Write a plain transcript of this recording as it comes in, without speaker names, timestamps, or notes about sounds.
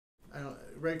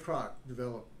Ray Kroc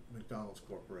developed McDonald's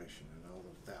Corporation and all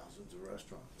the thousands of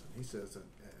restaurants, and he says that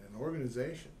an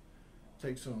organization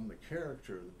takes on the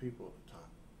character of the people at the top,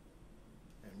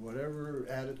 and whatever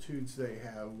attitudes they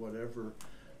have, whatever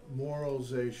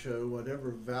morals they show, whatever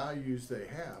values they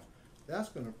have, that's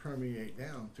going to permeate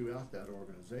down throughout that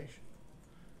organization.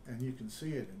 And you can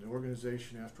see it in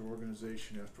organization after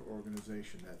organization after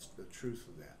organization. That's the truth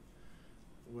of that.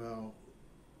 Well,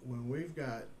 when we've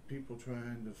got people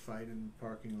trying to fight in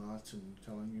parking lots and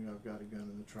telling you I've got a gun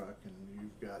in the truck, and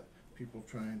you've got people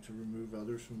trying to remove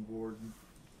others from board and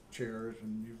chairs,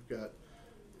 and you've got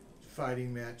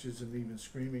fighting matches and even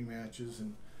screaming matches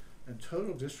and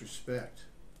total disrespect,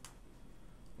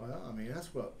 well, I mean,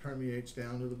 that's what permeates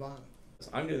down to the bottom.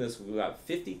 I'm doing this with about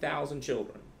 50,000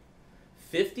 children.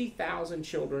 50,000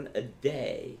 children a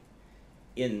day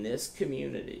in this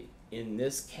community, in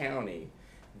this county,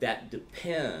 that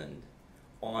depend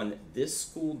on this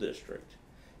school district,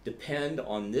 depend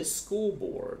on this school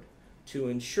board to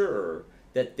ensure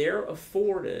that they're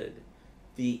afforded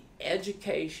the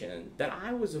education that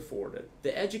I was afforded,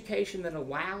 the education that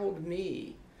allowed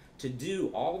me to do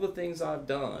all the things I've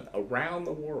done around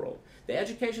the world, the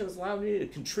education that's allowed me to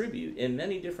contribute in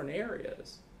many different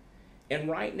areas. And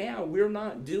right now, we're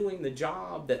not doing the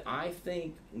job that I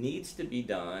think needs to be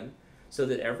done so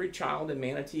that every child in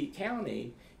Manatee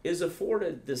County is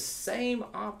afforded the same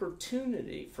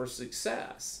opportunity for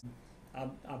success.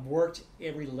 I've worked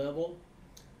every level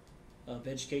of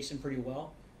education pretty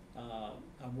well.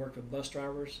 I've worked with bus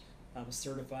drivers. I was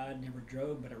certified, never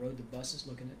drove, but I rode the buses,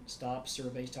 looking at stops,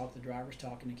 surveys, talking to drivers,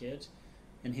 talking to kids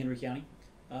in Henry County.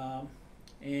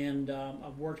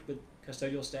 I've worked with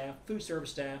custodial staff, food service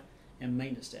staff, and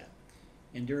maintenance staff.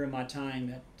 And during my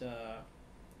time at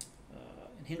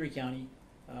in Henry County,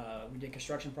 we did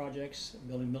construction projects,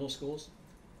 building middle schools.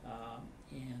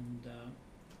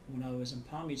 When I was in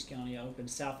Palm Beach County, I opened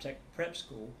South Tech Prep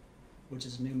School, which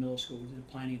is a new middle school. We did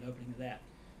the planning and opening of that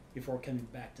before coming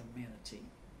back to Manatee.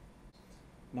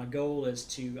 My goal is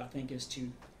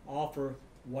to offer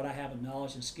what I have in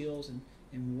knowledge and skills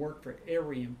and work for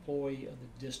every employee of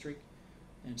the district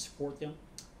and support them.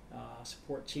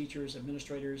 Support teachers,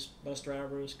 administrators, bus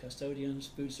drivers, custodians,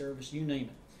 food service, you name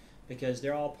it, because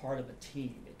they're all part of a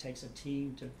team. It takes a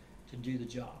team to do the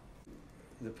job.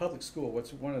 The public school,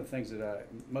 one of the things that I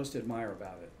most admire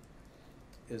about it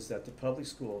is that the public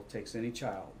school takes any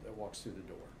child that walks through the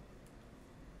door.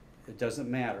 It doesn't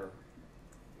matter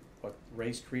what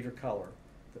race, creed, or color,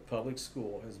 the public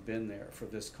school has been there for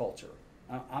this culture.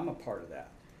 I'm a part of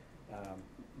that.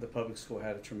 The public school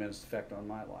had a tremendous effect on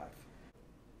my life.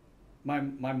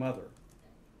 My mother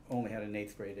only had an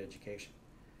 8th grade education.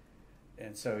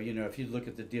 And so, you know, if you look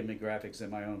at the demographics in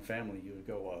my own family, you would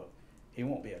go, well, he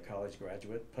won't be a college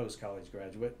graduate, post-college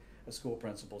graduate, a school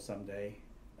principal someday.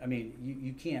 I mean,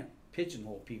 you can't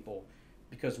pigeonhole people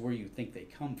because where you think they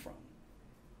come from.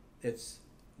 It's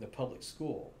the public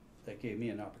school that gave me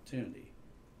an opportunity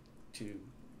to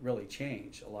really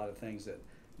change a lot of things that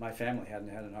my family hadn't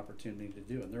had an opportunity to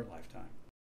do in their lifetime.